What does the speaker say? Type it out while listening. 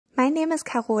My name is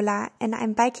Carola, and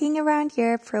I'm biking around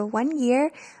Europe for 1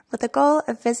 year with the goal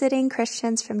of visiting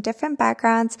Christians from different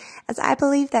backgrounds, as I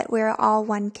believe that we're all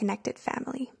one connected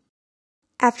family.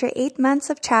 After 8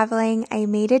 months of traveling, I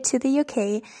made it to the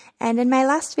UK, and in my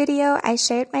last video, I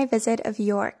shared my visit of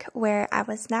York, where I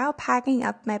was now packing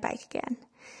up my bike again.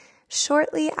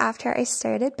 Shortly after I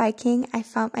started biking, I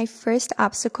found my first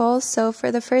obstacle, so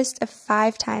for the first of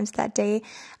 5 times that day,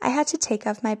 I had to take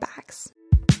off my bags.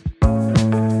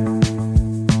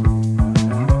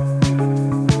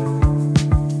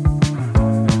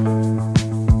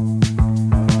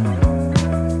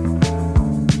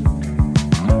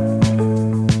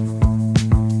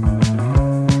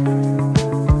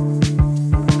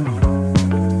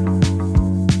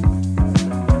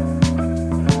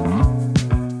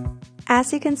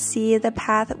 As you can see, the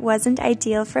path wasn't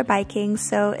ideal for biking,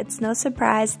 so it's no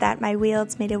surprise that my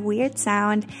wheels made a weird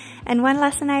sound, and one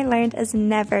lesson I learned is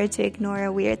never to ignore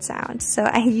a weird sound. So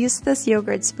I used this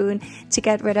yogurt spoon to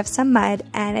get rid of some mud,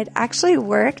 and it actually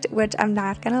worked, which I'm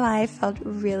not gonna lie, felt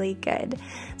really good.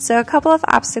 So a couple of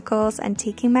obstacles and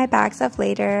taking my bags off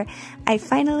later, I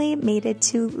finally made it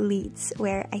to Leeds,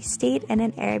 where I stayed in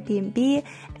an Airbnb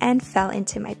and fell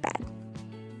into my bed.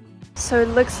 So it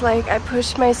looks like I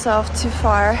pushed myself too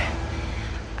far.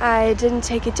 I didn't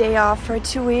take a day off for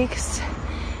 2 weeks,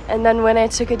 and then when I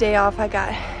took a day off I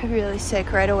got really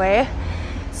sick right away.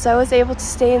 So I was able to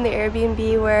stay in the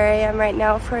Airbnb where I am right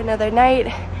now for another night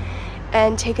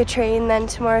and take a train then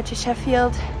tomorrow to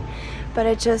Sheffield. But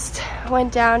I just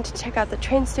went down to check out the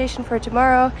train station for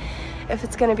tomorrow, if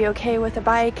it's gonna be okay with a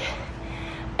bike,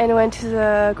 and went to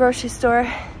the grocery store.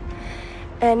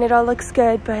 And it all looks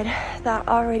good, but that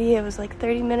already, it was like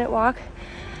 30-minute walk,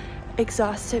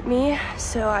 exhausted me.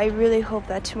 So I really hope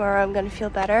that tomorrow I'm gonna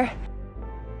feel better.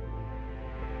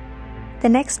 The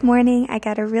next morning, I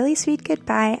got a really sweet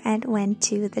goodbye and went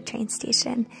to the train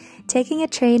station. Taking a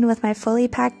train with my fully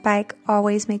packed bike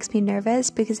always makes me nervous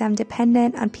because I'm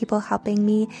dependent on people helping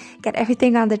me get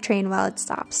everything on the train while it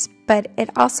stops. But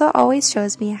it also always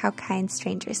shows me how kind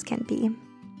strangers can be.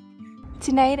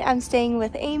 Tonight I'm staying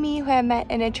with Amy, who I met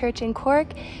in a church in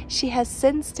Cork. She has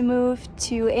since moved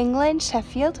to England,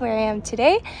 Sheffield, where I am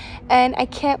today, and I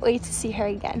can't wait to see her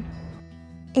again.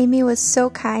 Amy was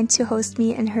so kind to host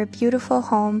me in her beautiful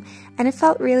home, and it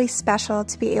felt really special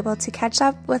to be able to catch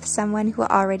up with someone who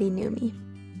already knew me.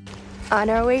 On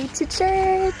our way to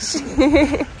church!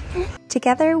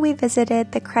 Together we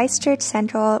visited the Christchurch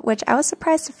Central, which I was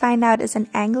surprised to find out is an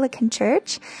Anglican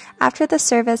church. After the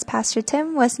service, Pastor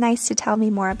Tim was nice to tell me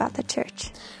more about the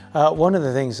church. One of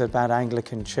the things about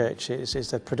Anglican churches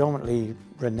is they're predominantly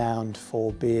renowned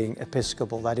for being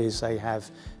Episcopal, that is, they have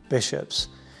bishops.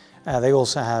 They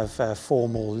also have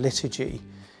formal liturgy,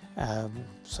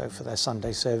 so for their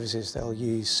Sunday services they'll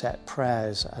use set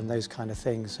prayers, and those kind of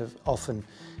things are often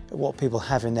what people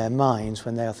have in their minds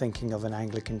when they are thinking of an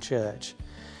Anglican church.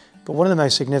 But one of the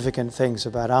most significant things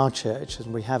about our church,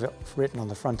 and we have it written on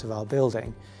the front of our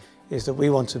building, is that we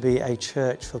want to be a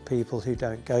church for people who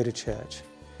don't go to church.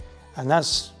 And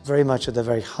that's very much at the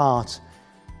very heart,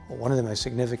 or one of the most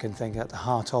significant things at the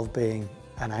heart of being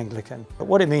an Anglican. But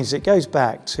what it means, it goes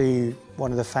back to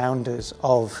one of the founders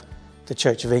of the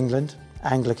Church of England,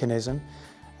 Anglicanism,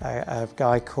 a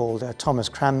guy called Thomas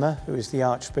Cranmer, who was the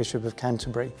Archbishop of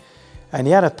Canterbury. And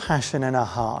he had a passion and a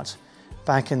heart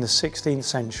back in the 16th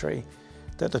century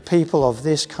that the people of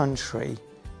this country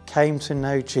came to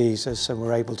know Jesus and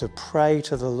were able to pray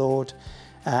to the Lord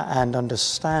and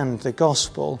understand the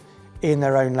gospel in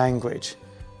their own language,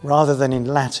 rather than in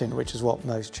Latin, which is what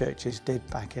most churches did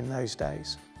back in those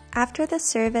days. After the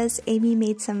service, Amy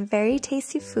made some very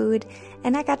tasty food,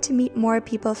 and I got to meet more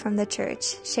people from the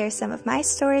church, share some of my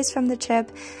stories from the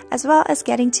trip, as well as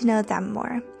getting to know them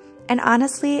more. And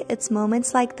honestly, it's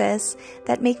moments like this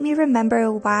that make me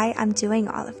remember why I'm doing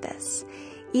all of this.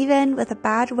 Even with the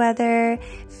bad weather,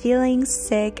 feeling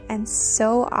sick, and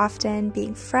so often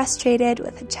being frustrated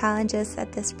with the challenges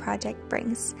that this project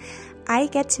brings, I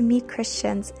get to meet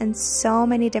Christians in so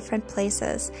many different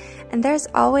places, and there's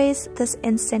always this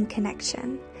instant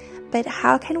connection. But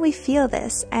how can we feel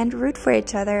this and root for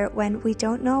each other when we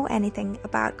don't know anything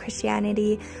about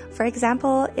Christianity, for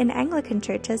example, in Anglican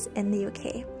churches in the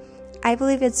UK? I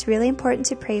believe it's really important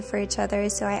to pray for each other,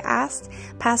 so I asked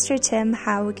Pastor Tim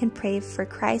how we can pray for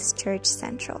Christchurch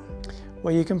Central.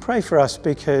 Well, you can pray for us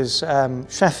because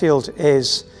Sheffield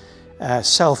is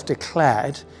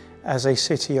self-declared as a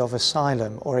city of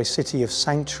asylum or a city of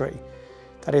sanctuary,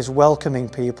 that is welcoming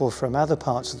people from other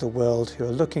parts of the world who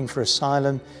are looking for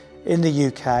asylum in the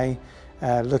UK,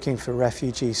 looking for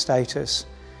refugee status.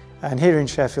 And here in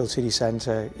Sheffield City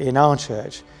Centre, in our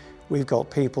church, We've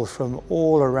got people from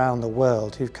all around the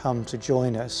world who've come to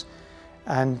join us.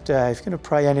 And if you're going to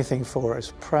pray anything for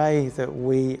us, pray that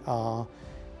we are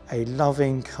a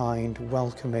loving, kind,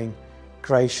 welcoming,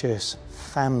 gracious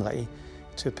family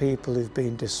to people who've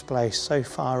been displaced so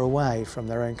far away from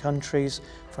their own countries,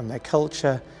 from their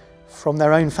culture, from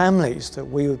their own families, that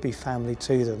we would be family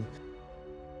to them.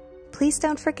 Please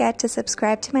don't forget to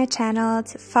subscribe to my channel,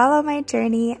 to follow my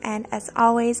journey, and as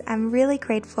always, I'm really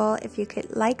grateful if you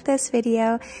could like this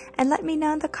video and let me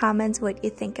know in the comments what you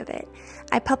think of it.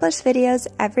 I publish videos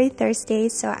every Thursday,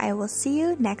 so I will see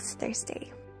you next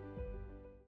Thursday.